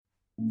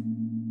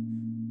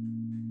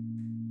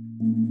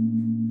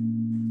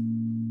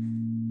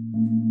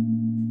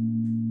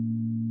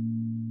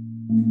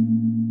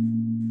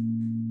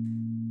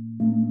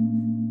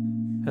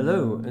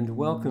Hello and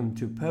welcome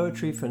to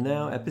Poetry for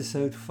Now,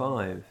 Episode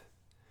 5,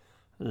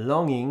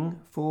 Longing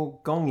for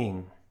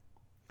Gonging.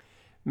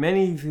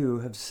 Many of you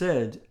have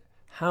said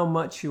how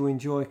much you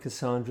enjoy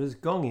Cassandra's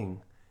gonging,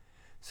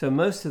 so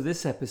most of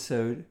this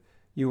episode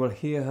you will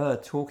hear her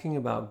talking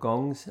about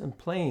gongs and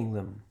playing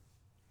them.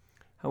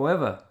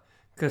 However,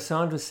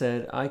 Cassandra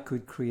said I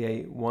could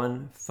create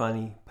one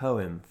funny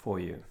poem for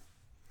you.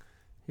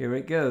 Here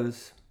it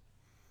goes.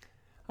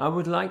 I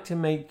would like to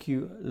make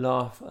you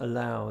laugh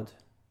aloud.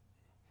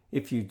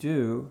 If you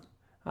do,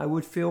 I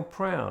would feel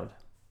proud.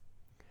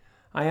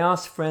 I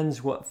ask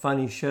friends what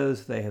funny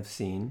shows they have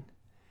seen.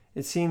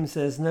 It seems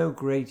there's no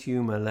great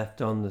humor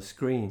left on the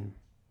screen.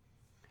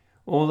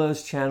 All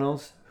those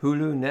channels,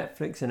 Hulu,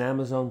 Netflix, and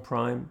Amazon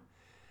Prime,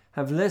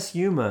 have less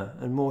humor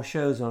and more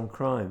shows on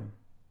crime.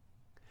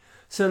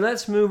 So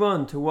let's move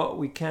on to what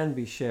we can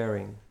be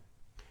sharing.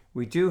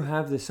 We do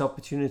have this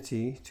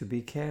opportunity to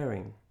be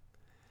caring,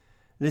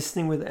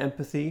 listening with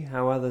empathy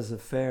how others are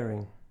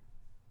faring.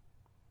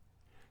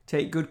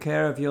 Take good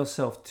care of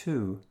yourself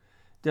too.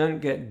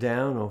 Don't get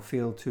down or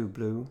feel too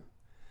blue.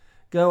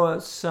 Go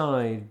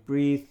outside,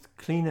 breathe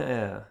cleaner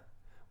air.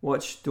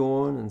 Watch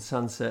dawn and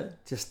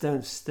sunset, just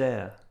don't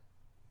stare.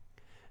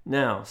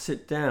 Now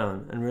sit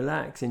down and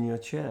relax in your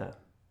chair.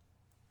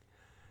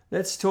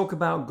 Let's talk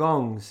about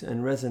gongs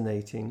and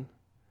resonating,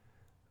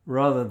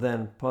 rather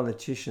than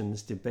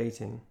politicians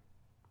debating.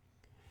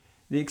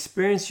 The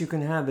experience you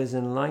can have is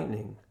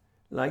enlightening.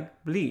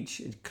 Like bleach,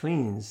 it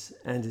cleans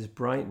and is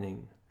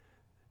brightening,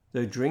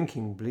 though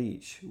drinking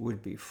bleach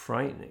would be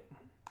frightening.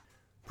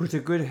 Put a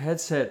good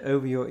headset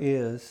over your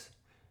ears,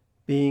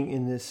 being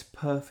in this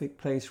perfect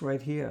place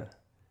right here.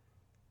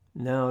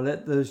 Now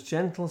let those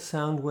gentle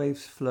sound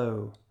waves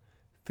flow.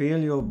 Feel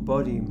your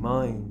body,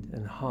 mind,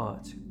 and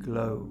heart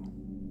glow.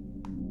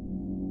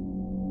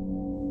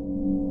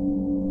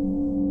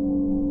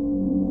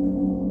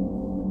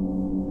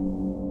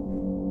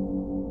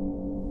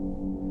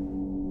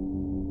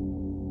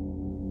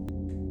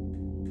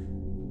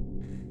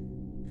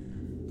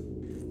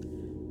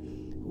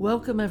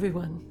 Welcome,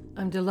 everyone.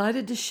 I'm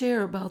delighted to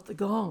share about the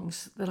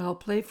gongs that I'll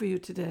play for you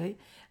today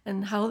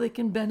and how they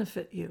can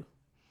benefit you.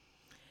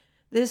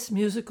 This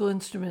musical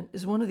instrument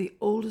is one of the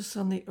oldest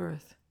on the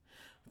earth.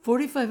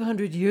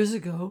 4,500 years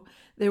ago,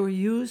 they were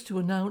used to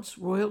announce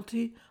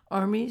royalty,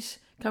 armies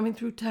coming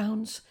through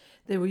towns.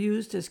 They were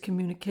used as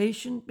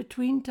communication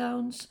between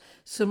towns,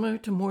 similar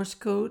to Morse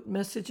code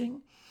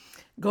messaging.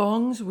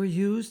 Gongs were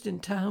used in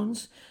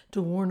towns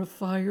to warn of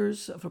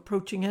fires, of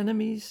approaching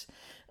enemies,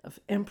 of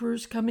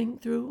emperors coming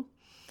through.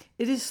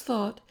 It is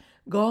thought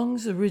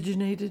gongs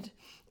originated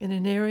in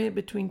an area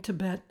between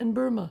Tibet and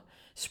Burma,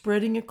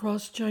 spreading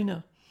across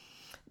China.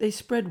 They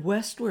spread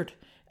westward,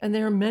 and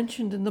they are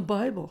mentioned in the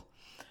Bible.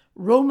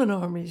 Roman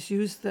armies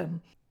used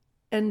them,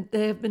 and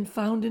they have been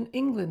found in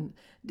England,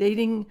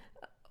 dating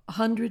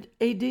 100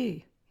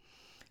 AD.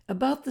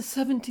 About the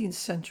 17th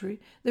century,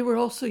 they were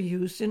also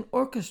used in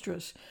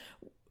orchestras,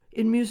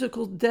 in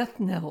musical death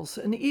knells,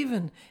 and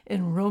even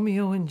in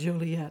Romeo and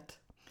Juliet.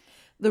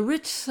 The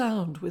rich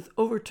sound with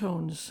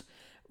overtones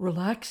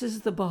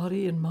relaxes the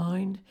body and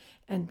mind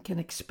and can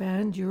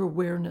expand your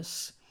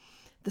awareness.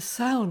 The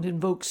sound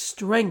invokes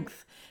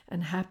strength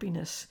and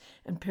happiness,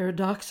 and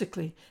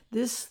paradoxically,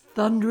 this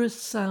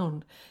thunderous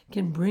sound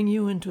can bring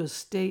you into a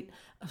state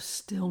of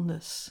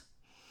stillness.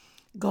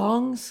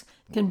 Gongs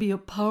can be a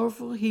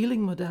powerful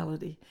healing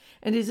modality,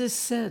 and it is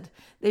said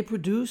they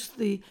produce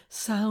the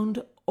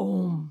sound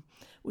Om,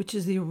 which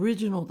is the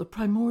original, the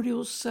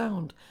primordial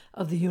sound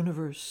of the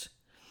universe.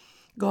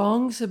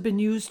 Gongs have been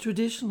used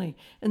traditionally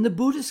in the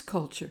Buddhist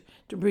culture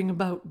to bring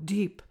about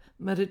deep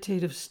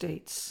meditative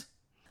states.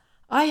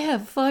 I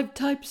have 5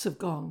 types of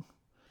gong.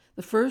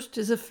 The first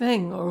is a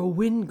feng or a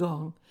wind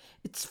gong.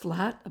 It's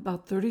flat,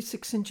 about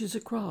 36 inches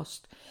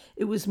across.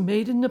 It was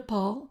made in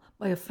Nepal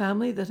by a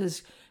family that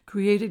has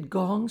created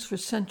gongs for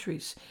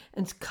centuries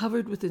and is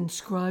covered with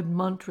inscribed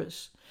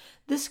mantras.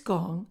 This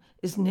gong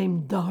is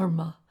named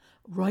Dharma,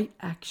 right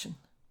action.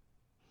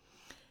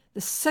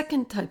 The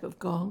second type of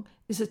gong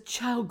is a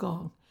chow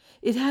gong.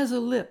 It has a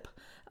lip,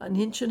 1.5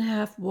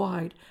 inches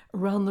wide,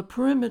 around the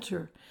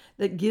perimeter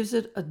that gives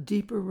it a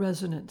deeper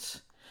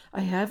resonance.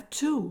 I have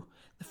 2.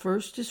 The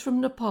first is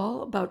from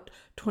Nepal, about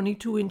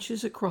 22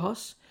 inches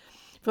across,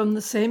 from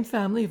the same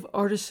family of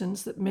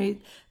artisans that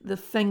made the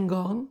feng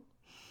gong.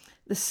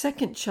 The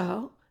second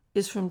chow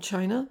is from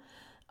China,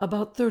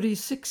 about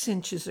 36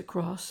 inches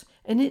across,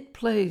 and it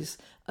plays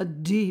a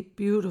deep,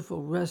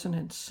 beautiful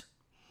resonance.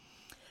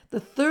 The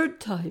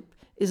third type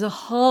is a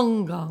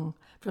hong gong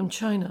from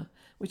China,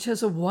 which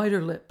has a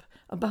wider lip,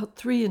 about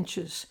 3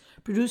 inches,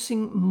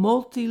 producing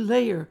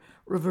multi-layer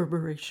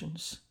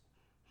reverberations.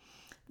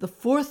 The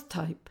fourth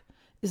type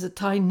is a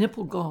Thai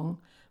nipple gong,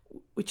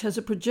 which has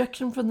a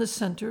projection from the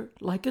center,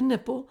 like a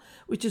nipple,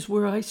 which is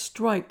where I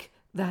strike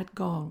that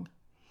gong.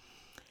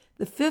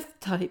 The fifth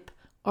type,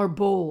 are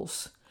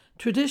bowls.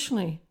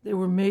 Traditionally, they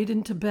were made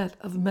in Tibet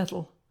of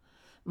metal.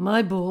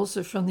 My bowls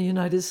are from the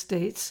United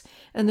States,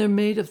 and they're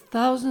made of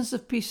thousands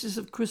of pieces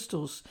of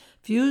crystals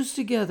fused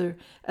together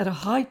at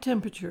a high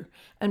temperature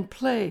and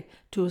play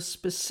to a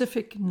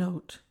specific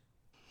note.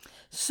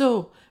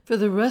 So, for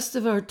the rest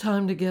of our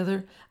time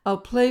together, I'll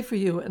play for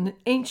you an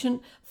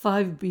ancient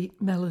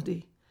 5-beat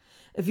melody.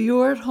 If you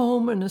are at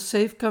home in a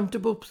safe,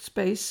 comfortable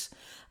space,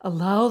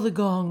 allow the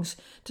gongs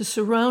to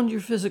surround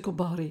your physical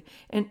body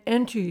and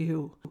enter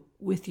you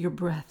with your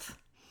breath.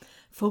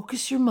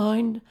 Focus your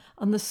mind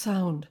on the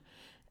sound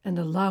and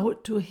allow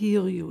it to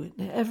heal you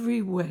in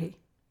every way.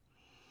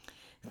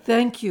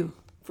 Thank you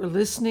for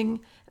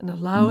listening and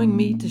allowing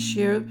me to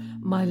share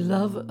my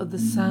love of the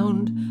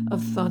sound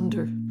of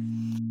thunder.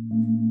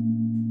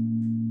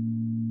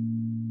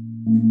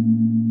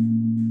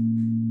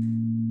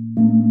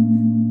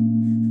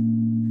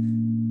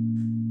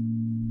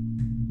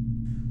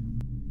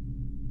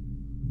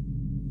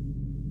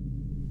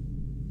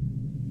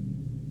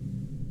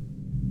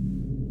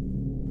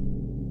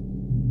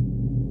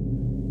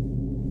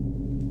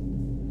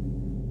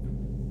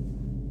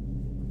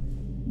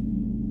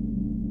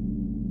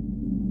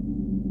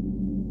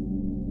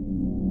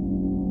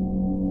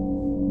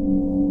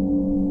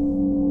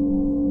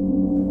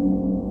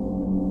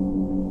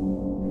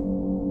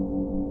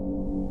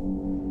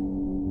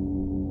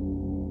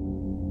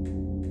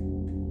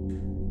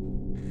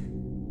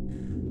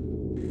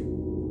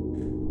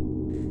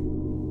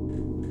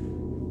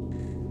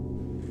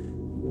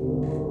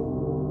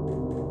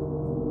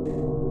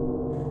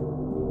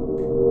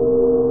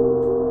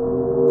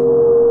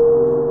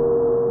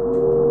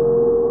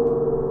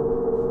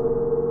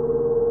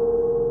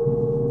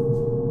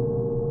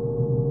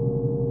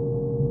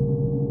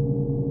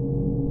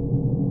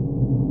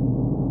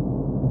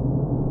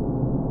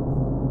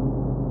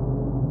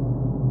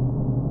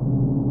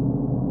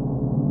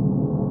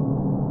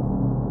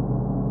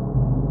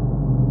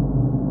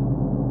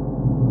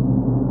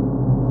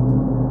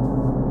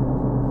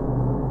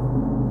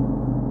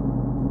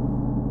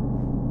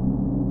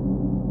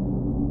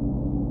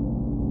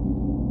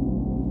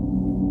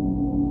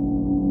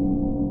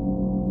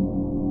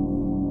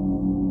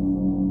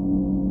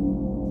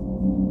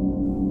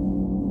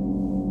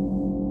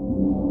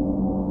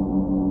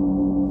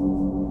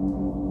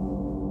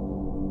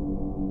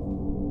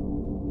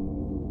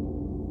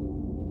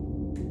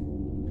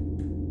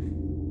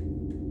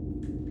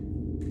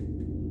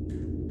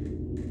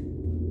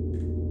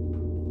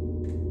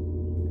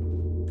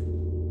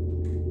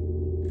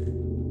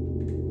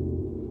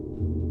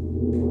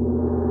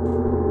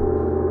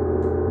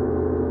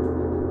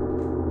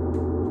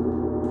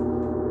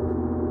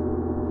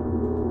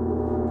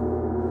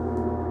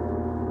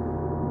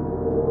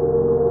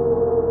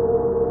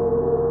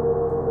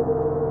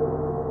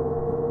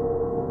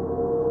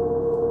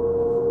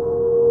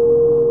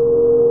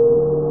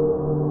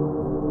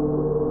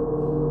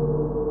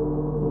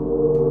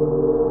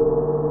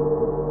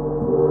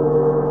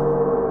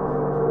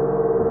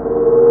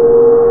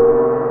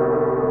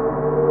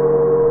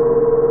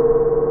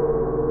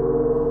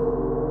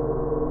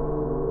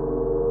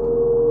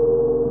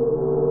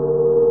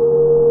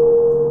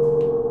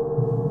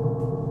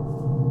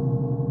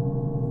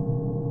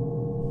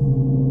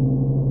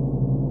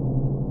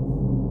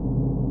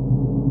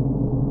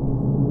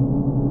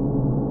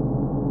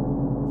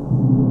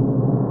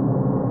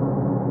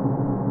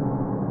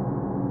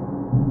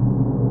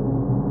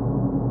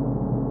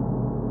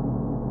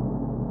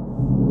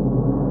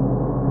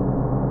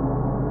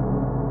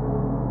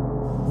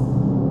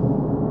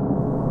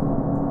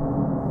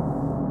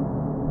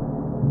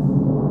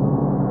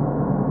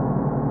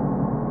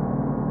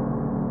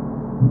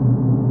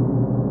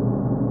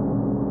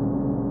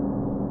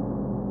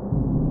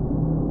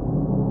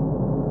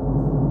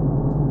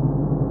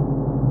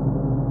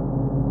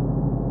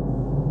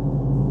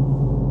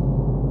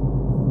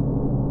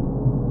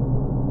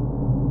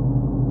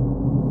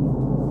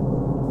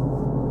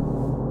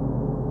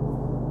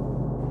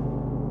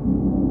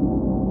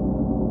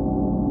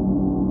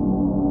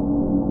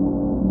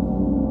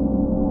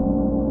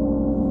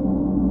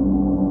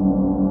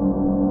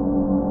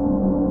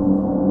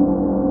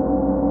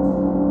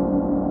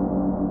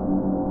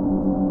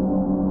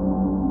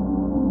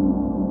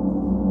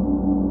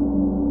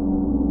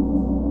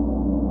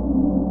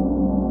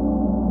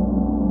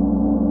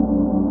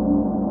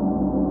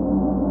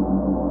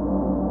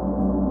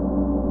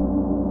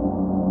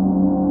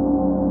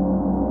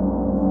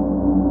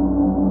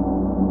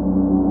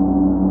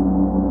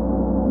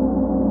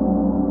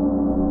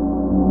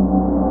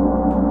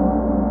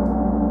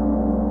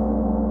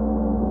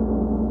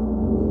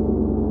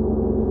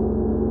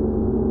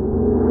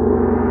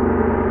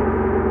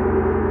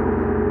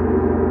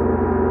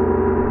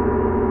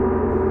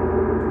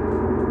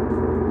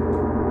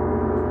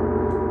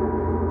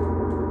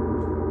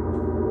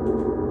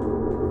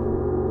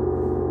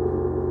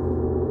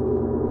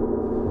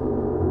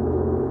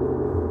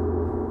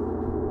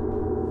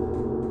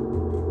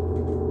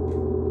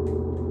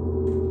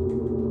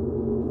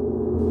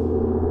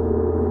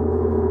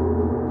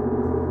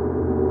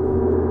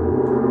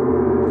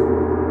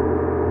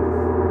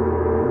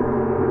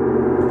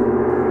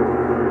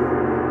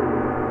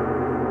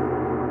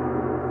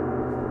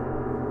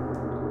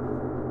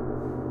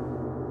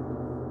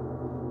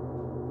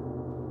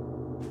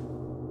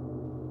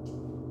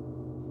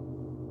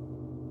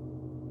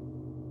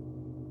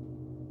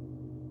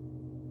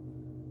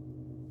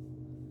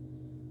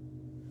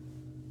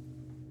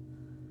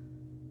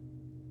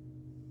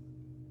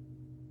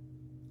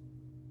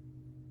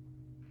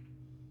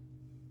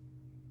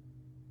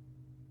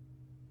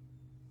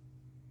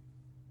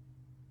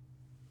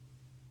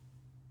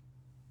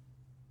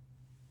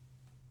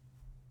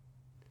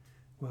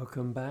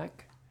 Welcome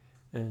back,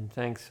 and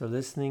thanks for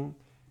listening.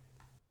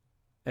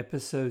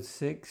 Episode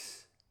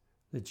 6,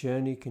 The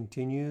Journey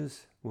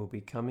Continues, will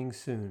be coming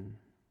soon.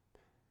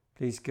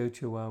 Please go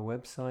to our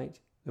website,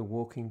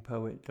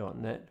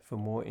 thewalkingpoet.net, for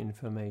more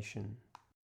information.